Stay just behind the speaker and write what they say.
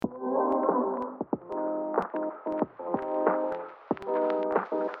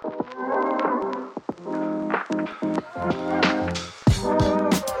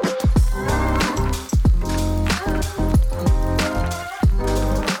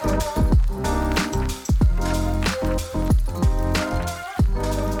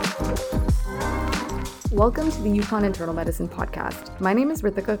Welcome to the UConn Internal Medicine Podcast. My name is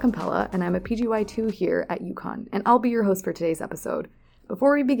Rithika Kampella, and I'm a PGY2 here at UConn, and I'll be your host for today's episode.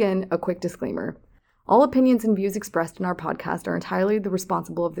 Before we begin, a quick disclaimer. All opinions and views expressed in our podcast are entirely the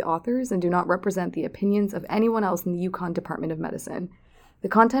responsible of the authors and do not represent the opinions of anyone else in the UConn Department of Medicine. The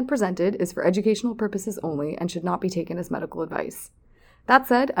content presented is for educational purposes only and should not be taken as medical advice. That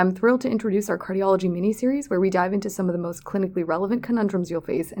said, I'm thrilled to introduce our cardiology mini-series where we dive into some of the most clinically relevant conundrums you'll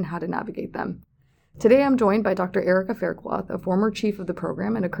face and how to navigate them. Today I'm joined by Dr. Erica Faircloth, a former chief of the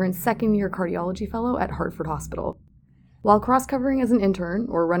program and a current second-year cardiology fellow at Hartford Hospital. While cross-covering as an intern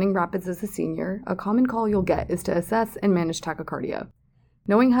or running rapids as a senior, a common call you'll get is to assess and manage tachycardia.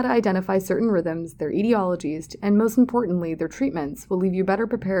 Knowing how to identify certain rhythms, their etiologies, and most importantly, their treatments will leave you better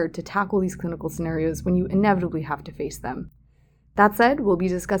prepared to tackle these clinical scenarios when you inevitably have to face them. That said, we'll be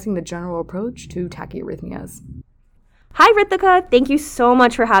discussing the general approach to tachyarrhythmias. Hi, Rithika. Thank you so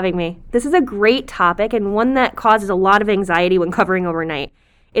much for having me. This is a great topic and one that causes a lot of anxiety when covering overnight.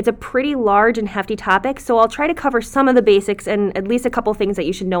 It's a pretty large and hefty topic, so I'll try to cover some of the basics and at least a couple things that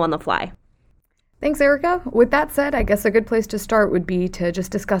you should know on the fly. Thanks, Erica. With that said, I guess a good place to start would be to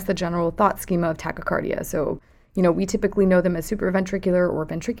just discuss the general thought schema of tachycardia. So, we typically know them as supraventricular or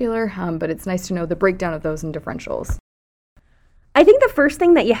ventricular, but it's nice to know the breakdown of those in differentials. I think the first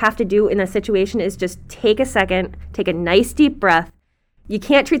thing that you have to do in a situation is just take a second, take a nice deep breath. You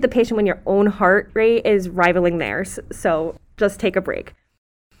can't treat the patient when your own heart rate is rivaling theirs, so just take a break.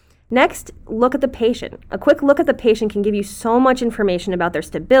 Next, look at the patient. A quick look at the patient can give you so much information about their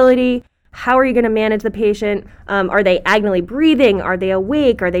stability. How are you going to manage the patient? Are they agonally breathing? Are they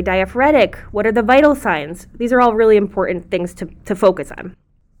awake? Are they diaphoretic? What are the vital signs? These are all really important things to focus on.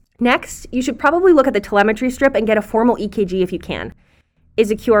 Next, you should probably look at the telemetry strip and get a formal EKG if you can. Is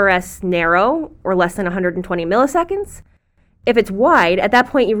the QRS narrow or less than 120 milliseconds? If it's wide, at that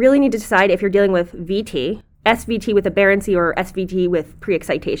point you really need to decide if you're dealing with VT, SVT with aberrancy, or SVT with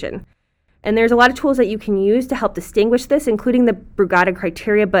pre-excitation. And there's a lot of tools that you can use to help distinguish this, including the Brugada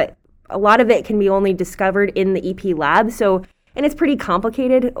criteria, but a lot of it can be only discovered in the EP lab, and it's pretty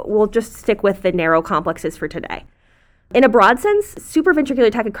complicated. We'll just stick with the narrow complexes for today. In a broad sense,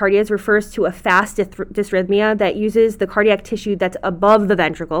 supraventricular tachycardia refers to a fast dysrhythmia that uses the cardiac tissue that's above the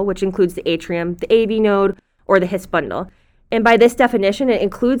ventricle, which includes the atrium, the AV node, or the His bundle. And by this definition, it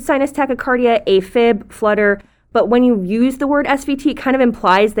includes sinus tachycardia, AFib, flutter, but when you use the word SVT, it kind of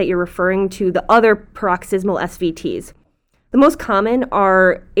implies that you're referring to the other paroxysmal SVTs. The most common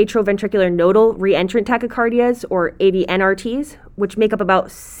are atrioventricular nodal reentrant tachycardias, or AVNRTs, which make up about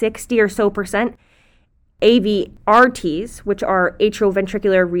 60 or so percent. AVRTs, which are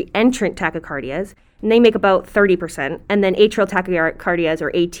atrioventricular reentrant tachycardias, and they make about 30%, and then atrial tachycardias, or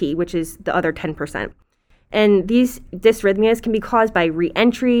AT, which is the other 10%. And these dysrhythmias can be caused by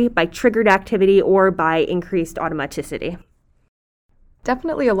reentry, by triggered activity, or by increased automaticity.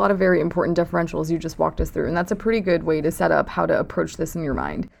 Definitely a lot of very important differentials you just walked us through, and that's a pretty good way to set up how to approach this in your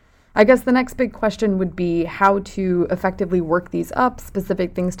mind. I guess the next big question would be how to effectively work these up,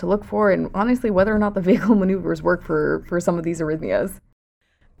 specific things to look for, and honestly, whether or not the vagal maneuvers work for some of these arrhythmias.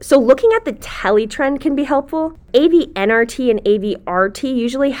 So looking at the tele trend can be helpful. AVNRT and AVRT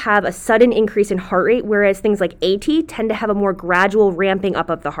usually have a sudden increase in heart rate, whereas things like AT tend to have a more gradual ramping up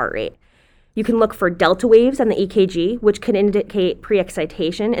of the heart rate. You can look for delta waves on the EKG, which can indicate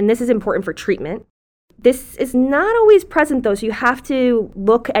pre-excitation, and this is important for treatment. This is not always present though, so you have to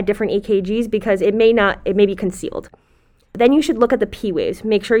look at different EKGs because it may be concealed. Then you should look at the P waves.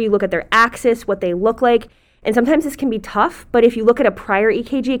 Make sure you look at their axis, what they look like, and sometimes this can be tough, but if you look at a prior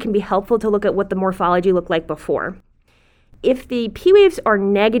EKG, it can be helpful to look at what the morphology looked like before. If the P waves are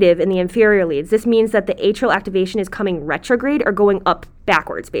negative in the inferior leads, this means that the atrial activation is coming retrograde or going up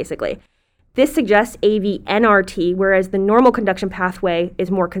backwards, basically. This suggests AVNRT, whereas the normal conduction pathway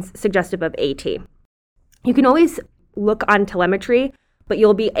is more suggestive of AT. You can always look on telemetry, but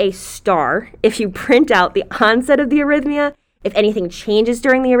you'll be a star if you print out the onset of the arrhythmia, if anything changes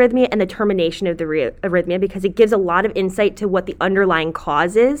during the arrhythmia, and the termination of the arrhythmia, because it gives a lot of insight to what the underlying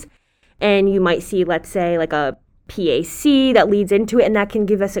cause is. And you might see, let's say, like a PAC that leads into it, and that can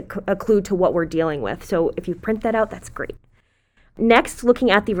give us a clue to what we're dealing with. So if you print that out, that's great. Next,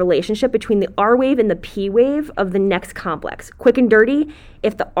 looking at the relationship between the R wave and the P wave of the next complex. Quick and dirty,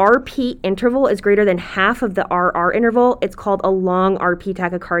 if the RP interval is greater than half of the RR interval, it's called a long RP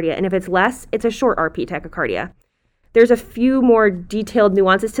tachycardia. And if it's less, it's a short RP tachycardia. There's a few more detailed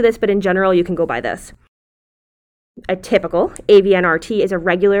nuances to this, but in general, you can go by this. A typical AVNRT is a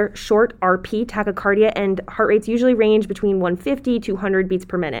regular short RP tachycardia, and heart rates usually range between 150 to 200 beats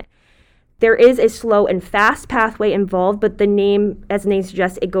per minute. There is a slow and fast pathway involved, but the name, as the name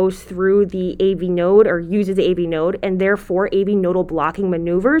suggests, it goes through the AV node or uses the AV node, and therefore AV nodal blocking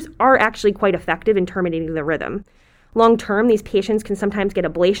maneuvers are actually quite effective in terminating the rhythm. Long term, these patients can sometimes get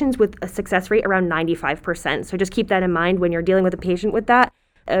ablations with a success rate around 95%. So just keep that in mind when you're dealing with a patient with that.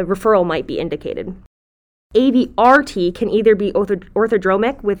 A referral might be indicated. AVRT can either be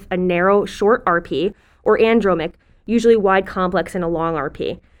orthodromic with a narrow, short RP or andromic, usually wide, complex, and a long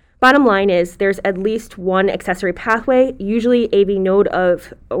RP. Bottom line is there's at least one accessory pathway, usually AV node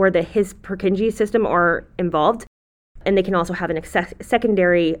or the His-Purkinje system are involved, and they can also have an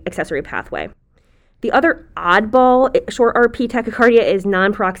secondary accessory pathway. The other oddball short RP tachycardia is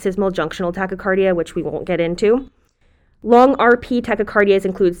non-paroxysmal junctional tachycardia, which we won't get into. Long RP tachycardias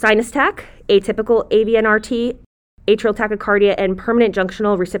include sinus tach, atypical AVNRT, atrial tachycardia, and permanent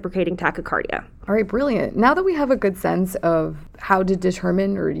junctional reciprocating tachycardia. All right, brilliant. Now that we have a good sense of how to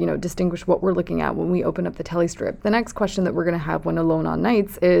determine or, distinguish what we're looking at when we open up the telestrip, the next question that we're going to have when alone on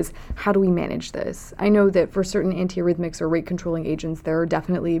nights is, how do we manage this? I know that for certain antiarrhythmics or rate controlling agents, there are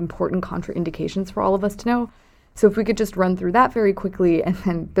definitely important contraindications for all of us to know. So if we could just run through that very quickly, and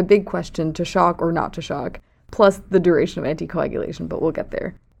then the big question, to shock or not to shock, plus the duration of anticoagulation, but we'll get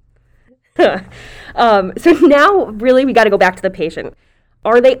there. So now really we got to go back to the patient.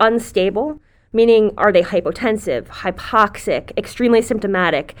 Are they unstable? Meaning, are they hypotensive, hypoxic, extremely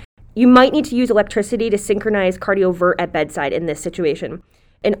symptomatic? You might need to use electricity to synchronize cardiovert at bedside in this situation.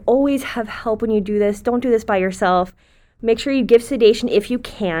 And always have help when you do this. Don't do this by yourself. Make sure you give sedation if you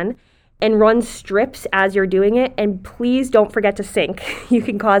can and run strips as you're doing it. And please don't forget to sync. You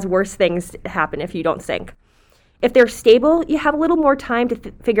can cause worse things to happen if you don't sync. If they're stable, you have a little more time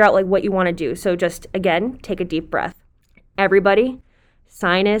to figure out what you want to do. So just, again, take a deep breath. Everybody,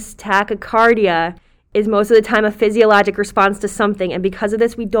 sinus tachycardia is most of the time a physiologic response to something. And because of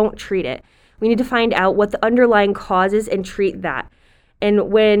this, we don't treat it. We need to find out what the underlying cause is and treat that.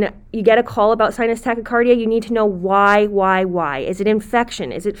 And when you get a call about sinus tachycardia, you need to know why. Is it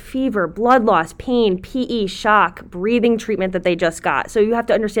infection? Is it fever, blood loss, pain, PE, shock, breathing treatment that they just got? So you have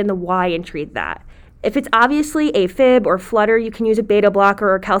to understand the why and treat that. If it's obviously AFib or flutter, you can use a beta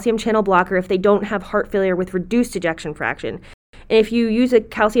blocker or calcium channel blocker if they don't have heart failure with reduced ejection fraction. And if you use a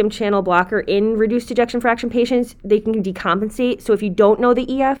calcium channel blocker in reduced ejection fraction patients, they can decompensate. So if you don't know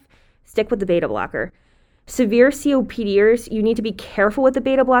the EF, stick with the beta blocker. Severe COPDers, you need to be careful with the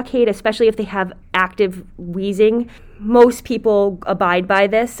beta blockade, especially if they have active wheezing. Most people abide by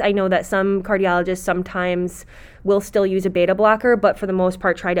this. I know that some cardiologists sometimes will still use a beta blocker, but for the most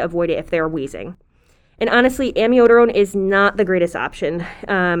part, try to avoid it if they're wheezing. And honestly, amiodarone is not the greatest option,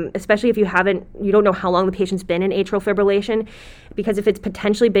 especially if you don't know how long the patient's been in atrial fibrillation, because if it's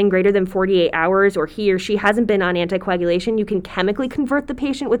potentially been greater than 48 hours or he or she hasn't been on anticoagulation, you can chemically convert the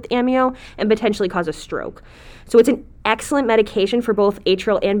patient with amio and potentially cause a stroke. So it's an excellent medication for both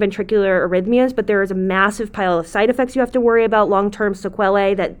atrial and ventricular arrhythmias, but there is a massive pile of side effects you have to worry about, long-term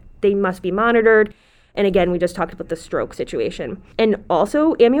sequelae that they must be monitored. And again, we just talked about the stroke situation. And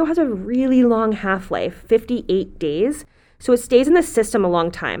also, amio has a really long half-life, 58 days. So it stays in the system a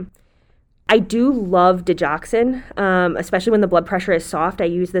long time. I do love digoxin, especially when the blood pressure is soft. I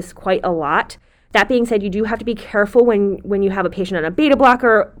use this quite a lot. That being said, you do have to be careful when you have a patient on a beta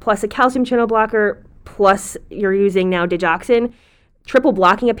blocker, plus a calcium channel blocker, plus you're using now digoxin. Triple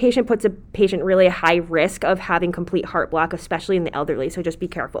blocking a patient puts a patient really at high risk of having complete heart block, especially in the elderly, so just be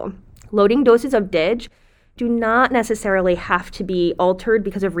careful. Loading doses of dig do not necessarily have to be altered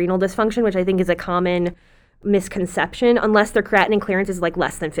because of renal dysfunction, which I think is a common misconception, unless their creatinine clearance is like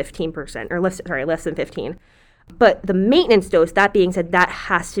less than 15%, or less than 15. But the maintenance dose, that being said,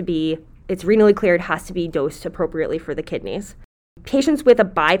 it's renally cleared, has to be dosed appropriately for the kidneys. Patients with a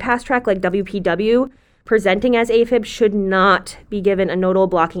bypass tract like WPW presenting as AFib should not be given a nodal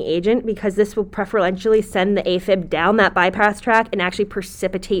blocking agent because this will preferentially send the AFib down that bypass tract and actually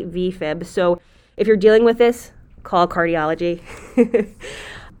precipitate VFib. So if you're dealing with this, call cardiology.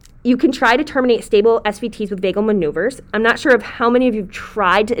 You can try to terminate stable SVTs with vagal maneuvers. I'm not sure of how many of you have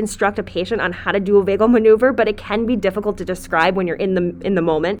tried to instruct a patient on how to do a vagal maneuver, but it can be difficult to describe when you're in the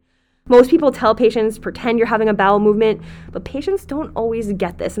moment. Most people tell patients, pretend you're having a bowel movement, but patients don't always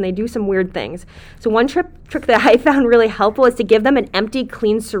get this, and they do some weird things. So one trick that I found really helpful is to give them an empty,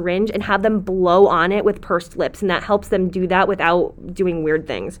 clean syringe and have them blow on it with pursed lips, and that helps them do that without doing weird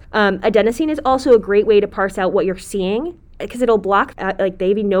things. Adenosine is also a great way to parse out what you're seeing, because it'll block the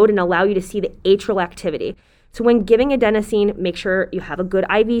AV node and allow you to see the atrial activity. So when giving adenosine, make sure you have a good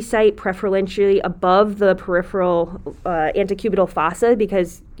IV site, preferentially above the peripheral antecubital fossa,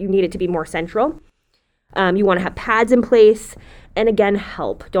 because you need it to be more central. You want to have pads in place. And again,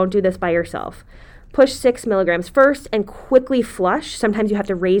 help. Don't do this by yourself. Push 6 milligrams first and quickly flush. Sometimes you have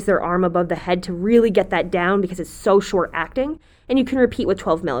to raise their arm above the head to really get that down because it's so short acting. And you can repeat with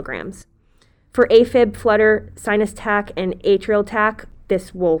 12 milligrams. For AFib, flutter, sinus tach, and atrial tach,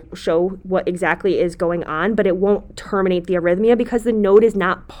 this will show what exactly is going on, but it won't terminate the arrhythmia because the node is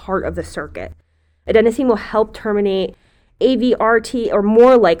not part of the circuit. Adenosine will help terminate AVRT, or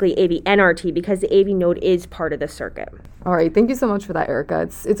more likely AVNRT, because the AV node is part of the circuit. All right, thank you so much for that, Erica.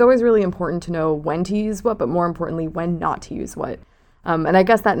 It's always really important to know when to use what, but more importantly, when not to use what. And I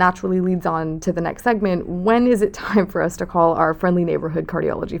guess that naturally leads on to the next segment. When is it time for us to call our friendly neighborhood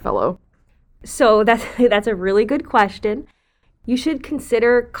cardiology fellow? So that's a really good question. You should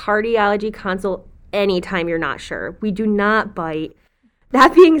consider cardiology consult anytime you're not sure. We do not bite.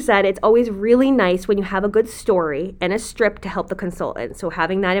 That being said, it's always really nice when you have a good story and a strip to help the consultant. So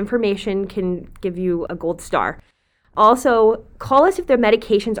having that information can give you a gold star. Also, call us if their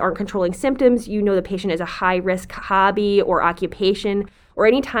medications aren't controlling symptoms, you know the patient is a high-risk hobby or occupation, or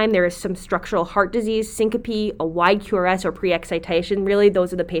anytime there is some structural heart disease, syncope, a wide QRS, or pre-excitation. Really,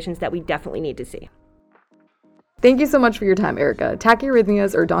 those are the patients that we definitely need to see. Thank you so much for your time, Erica.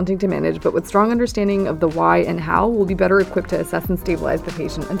 Tachyarrhythmias are daunting to manage, but with strong understanding of the why and how, we'll be better equipped to assess and stabilize the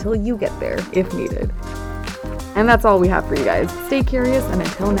patient until you get there, if needed. And that's all we have for you guys. Stay curious, and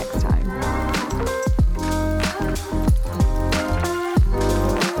until next time.